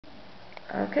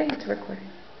Okay, it's recording.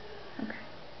 Okay,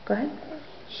 go ahead.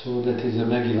 So that is a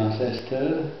Megillas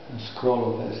Esther, a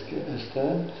scroll of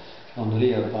Esther on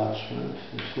real parchment,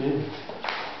 you see,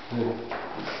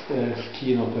 the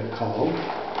skin of a cow.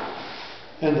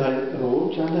 And I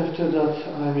wrote, and after that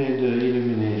I made the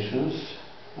illuminations.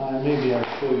 Maybe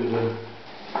I'll show you the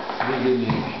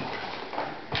beginning.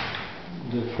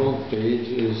 The front page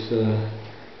is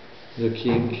the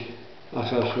king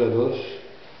Ahasuerus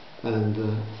and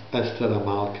Esther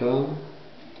Amalka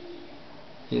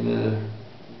in a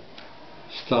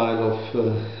style of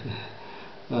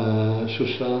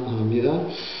Shushan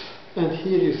Hamira. And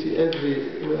here you see every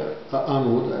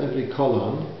Amud, every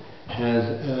column has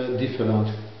a different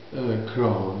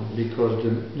crown, because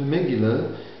the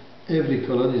Megillah, every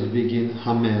column is begin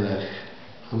Hamelech,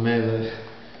 Hamelech,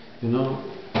 you know,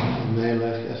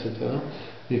 Hamelech, etc.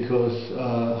 Because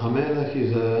Hamelech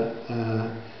is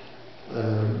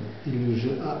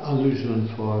allusion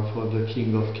for the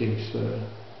King of Kings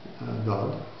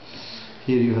God.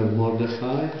 Here you have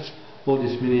Mordechai. All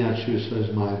these miniatures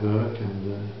is my work, and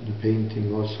the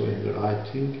painting also in the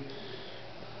writing.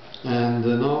 And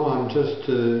now I'm just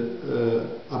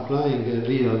applying a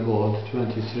real gold,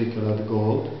 23 karat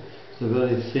gold. It's a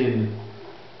very thin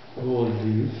gold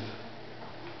leaf,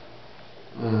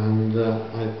 and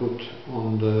I put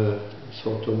on the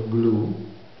sort of glue.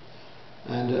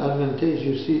 And the advantage,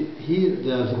 you see, here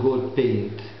there's gold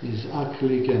paint, is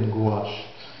acrylic and gouache.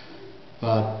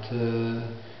 But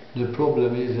the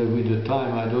problem is that with the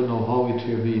time, I don't know how it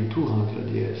will be in 200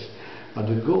 years. But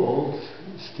the gold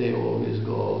stay always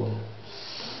gold.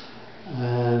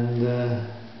 And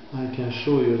I can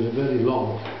show you the very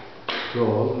long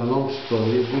scroll, a long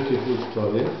story, beautiful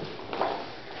story.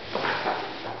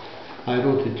 I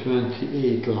wrote it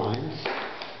 28 lines,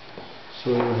 so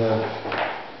you have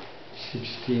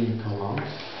 16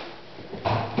 columns.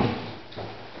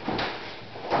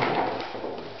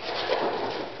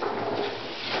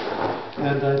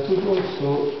 And I put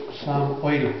also some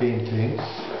oil paintings.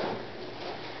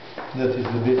 That is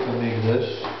the Beit HaMikdash,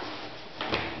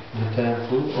 the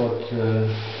temple, what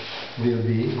will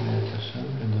be,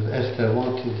 and that Esther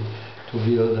wanted to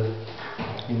build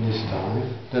in this time.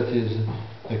 That is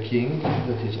the king,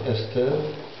 that is Esther.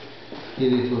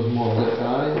 Here it was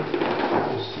Mordechai.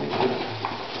 You see,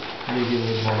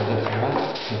 Megillah Mordechai.